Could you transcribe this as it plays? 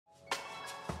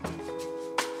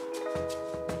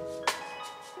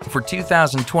For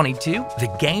 2022,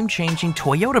 the game-changing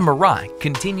Toyota Mirai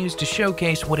continues to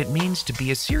showcase what it means to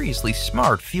be a seriously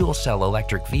smart fuel cell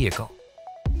electric vehicle.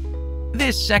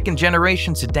 This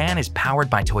second-generation sedan is powered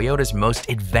by Toyota's most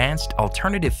advanced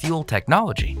alternative fuel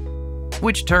technology,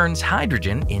 which turns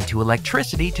hydrogen into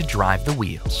electricity to drive the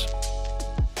wheels.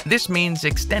 This means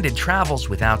extended travels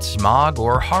without smog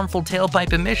or harmful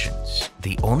tailpipe emissions.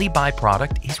 The only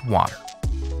byproduct is water.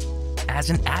 As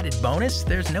an added bonus,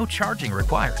 there's no charging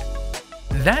required.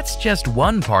 That's just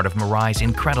one part of Mirai's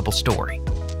incredible story.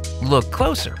 Look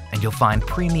closer and you'll find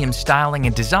premium styling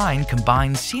and design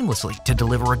combined seamlessly to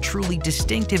deliver a truly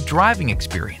distinctive driving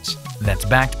experience that's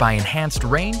backed by enhanced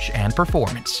range and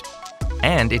performance.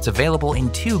 And it's available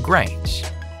in two grades,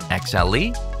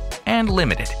 XLE and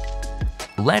Limited.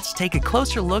 Let's take a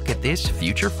closer look at this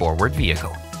future-forward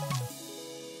vehicle.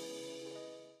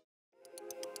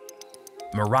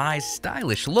 Mirai's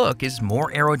stylish look is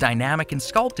more aerodynamic and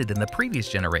sculpted than the previous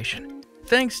generation,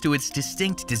 thanks to its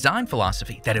distinct design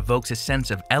philosophy that evokes a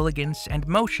sense of elegance and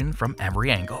motion from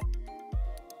every angle.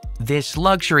 This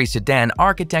luxury sedan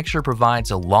architecture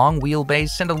provides a long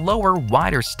wheelbase and a lower,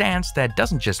 wider stance that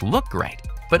doesn't just look great,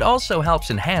 but also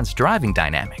helps enhance driving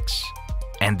dynamics.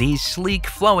 And these sleek,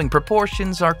 flowing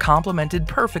proportions are complemented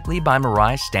perfectly by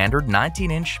Mirai's standard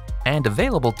 19-inch and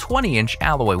available 20-inch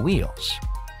alloy wheels.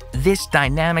 This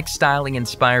dynamic styling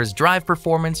inspires drive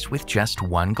performance with just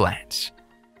one glance.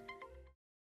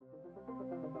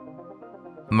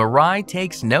 Mirai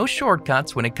takes no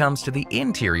shortcuts when it comes to the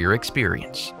interior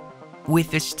experience. With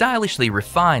this stylishly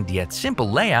refined yet simple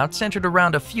layout centered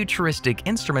around a futuristic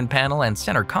instrument panel and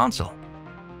center console,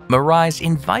 Mirai's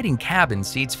inviting cabin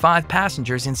seats 5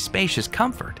 passengers in spacious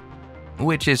comfort,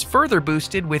 which is further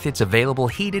boosted with its available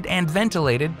heated and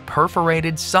ventilated,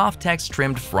 perforated,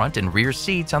 Softex-trimmed front and rear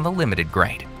seats on the Limited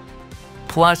grade.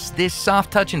 Plus, this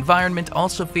soft-touch environment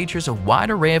also features a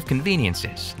wide array of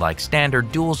conveniences like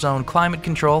standard dual-zone climate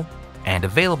control and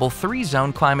available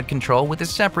 3-zone climate control with a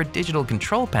separate digital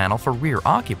control panel for rear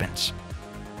occupants,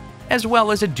 as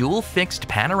well as a dual fixed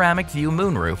panoramic view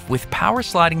moonroof with power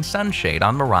sliding sunshade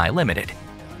on Mirai Limited.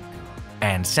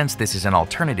 And since this is an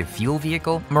alternative fuel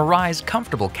vehicle, Mirai's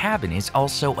comfortable cabin is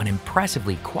also an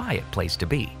impressively quiet place to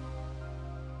be.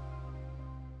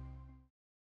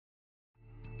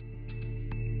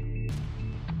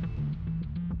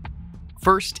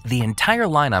 First, the entire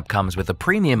lineup comes with a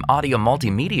premium audio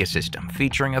multimedia system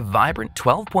featuring a vibrant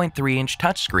 12.3-inch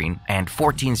touchscreen and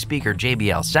 14-speaker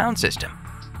JBL sound system.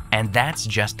 And that's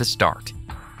just the start.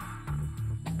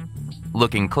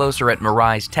 Looking closer at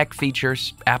Mirai's tech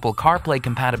features, Apple CarPlay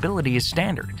compatibility is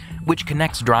standard, which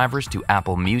connects drivers to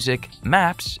Apple Music,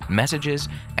 Maps, Messages,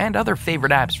 and other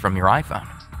favorite apps from your iPhone.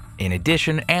 In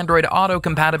addition, Android Auto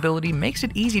compatibility makes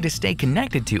it easy to stay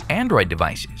connected to Android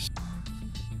devices,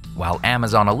 while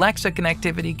Amazon Alexa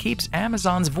connectivity keeps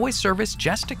Amazon's voice service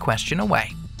just a question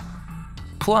away.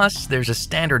 Plus, there's a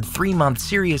standard 3-month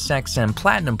SiriusXM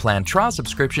Platinum Plan trial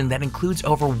subscription that includes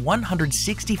over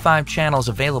 165 channels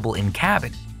available in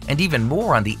cabin and even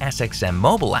more on the SXM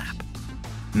mobile app,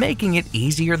 making it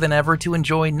easier than ever to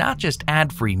enjoy not just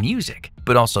ad-free music,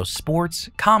 but also sports,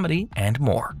 comedy, and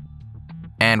more.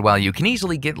 And while you can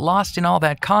easily get lost in all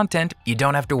that content, you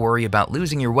don't have to worry about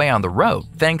losing your way on the road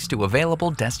thanks to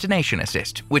available Destination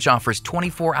Assist, which offers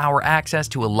 24-hour access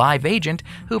to a live agent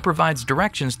who provides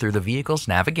directions through the vehicle's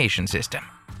navigation system.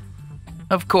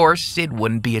 Of course, it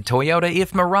wouldn't be a Toyota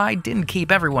if Mirai didn't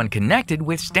keep everyone connected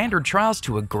with standard trials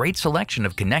to a great selection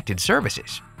of connected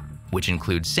services, which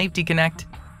include Safety Connect,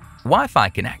 Wi-Fi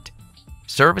Connect,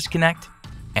 Service Connect,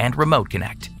 and Remote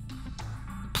Connect.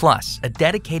 Plus, a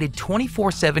dedicated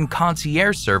 24/7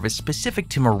 concierge service specific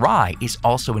to Mirai is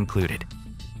also included.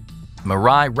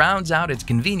 Mirai rounds out its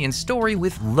convenience story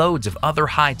with loads of other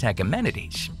high-tech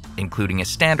amenities, including a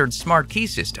standard smart key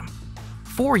system,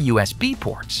 4 USB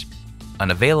ports, an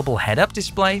available head-up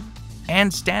display,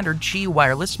 and standard Qi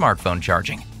wireless smartphone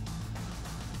charging.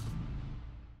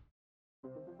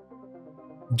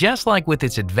 Just like with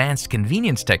its advanced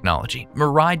convenience technology,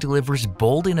 Mirai delivers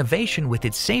bold innovation with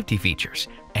its safety features,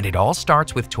 and it all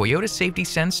starts with Toyota Safety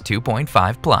Sense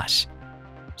 2.5+.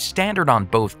 Standard on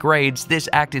both grades, this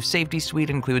active safety suite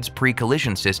includes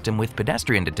pre-collision system with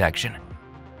pedestrian detection,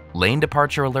 lane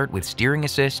departure alert with steering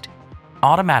assist,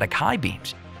 automatic high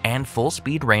beams, and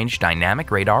full-speed range dynamic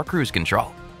radar cruise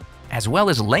control, as well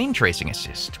as lane tracing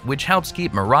assist, which helps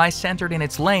keep Mirai centered in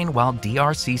its lane while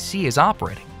DRCC is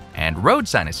operating, and road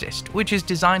sign assist, which is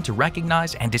designed to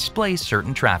recognize and display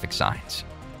certain traffic signs.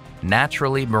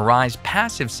 Naturally, Mirai's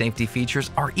passive safety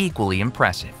features are equally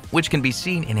impressive, which can be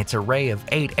seen in its array of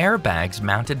 8 airbags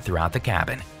mounted throughout the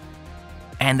cabin.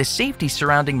 And the safety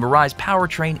surrounding Mirai's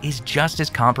powertrain is just as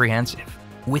comprehensive,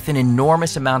 with an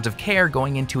enormous amount of care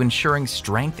going into ensuring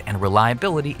strength and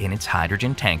reliability in its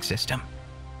hydrogen tank system.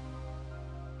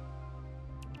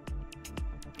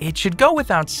 It should go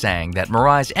without saying that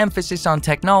Mirai's emphasis on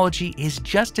technology is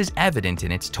just as evident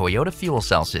in its Toyota fuel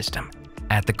cell system.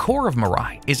 At the core of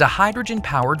Mirai is a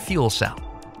hydrogen-powered fuel cell.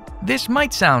 This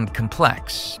might sound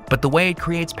complex, but the way it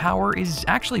creates power is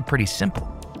actually pretty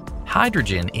simple.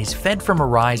 Hydrogen is fed from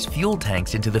Mirai's fuel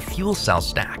tanks into the fuel cell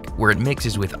stack, where it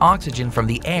mixes with oxygen from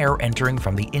the air entering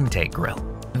from the intake grill.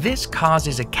 This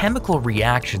causes a chemical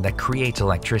reaction that creates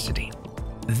electricity.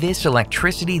 This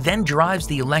electricity then drives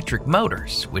the electric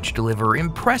motors, which deliver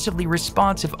impressively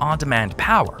responsive on-demand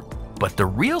power. But the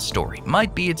real story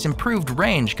might be its improved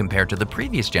range compared to the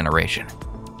previous generation.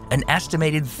 An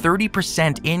estimated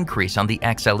 30% increase on the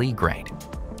XLE grade.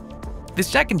 The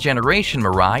second generation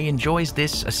Mirai enjoys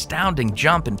this astounding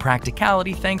jump in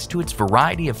practicality thanks to its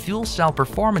variety of fuel cell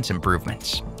performance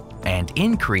improvements and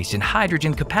increase in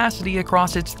hydrogen capacity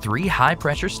across its 3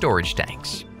 high-pressure storage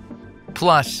tanks.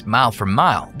 Plus, mile for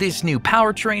mile, this new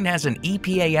powertrain has an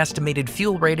EPA estimated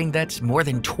fuel rating that's more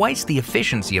than twice the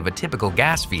efficiency of a typical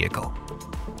gas vehicle.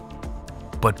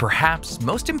 But perhaps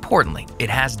most importantly, it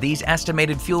has these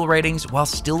estimated fuel ratings while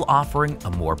still offering a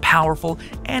more powerful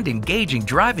and engaging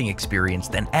driving experience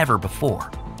than ever before,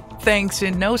 thanks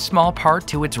in no small part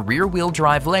to its rear-wheel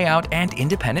drive layout and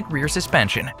independent rear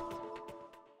suspension.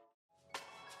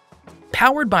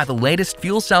 Powered by the latest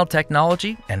fuel cell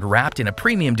technology and wrapped in a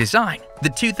premium design, the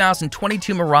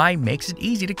 2022 Mirai makes it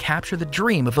easy to capture the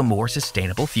dream of a more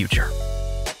sustainable future.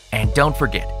 And don't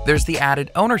forget, there's the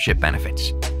added ownership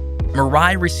benefits.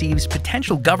 Mirai receives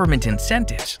potential government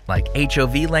incentives like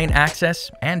HOV lane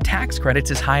access and tax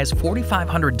credits as high as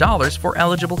 $4,500 for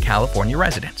eligible California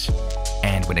residents.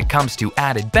 And when it comes to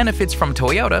added benefits from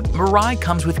Toyota, Mirai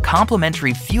comes with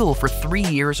complimentary fuel for 3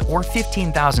 years or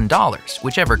 $15,000,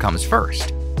 whichever comes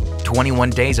first, 21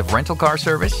 days of rental car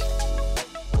service,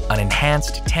 an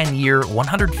enhanced 10-year,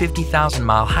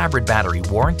 150,000-mile hybrid battery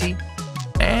warranty,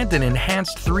 and an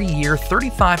enhanced 3-year,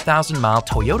 35,000-mile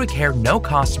Toyota Care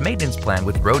no-cost maintenance plan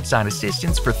with roadside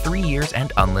assistance for 3 years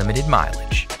and unlimited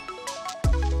mileage.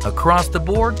 Across the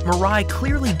board, Mirai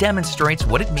clearly demonstrates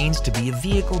what it means to be a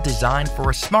vehicle designed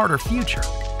for a smarter future.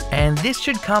 And this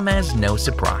should come as no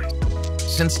surprise,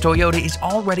 since Toyota is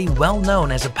already well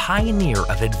known as a pioneer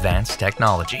of advanced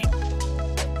technology.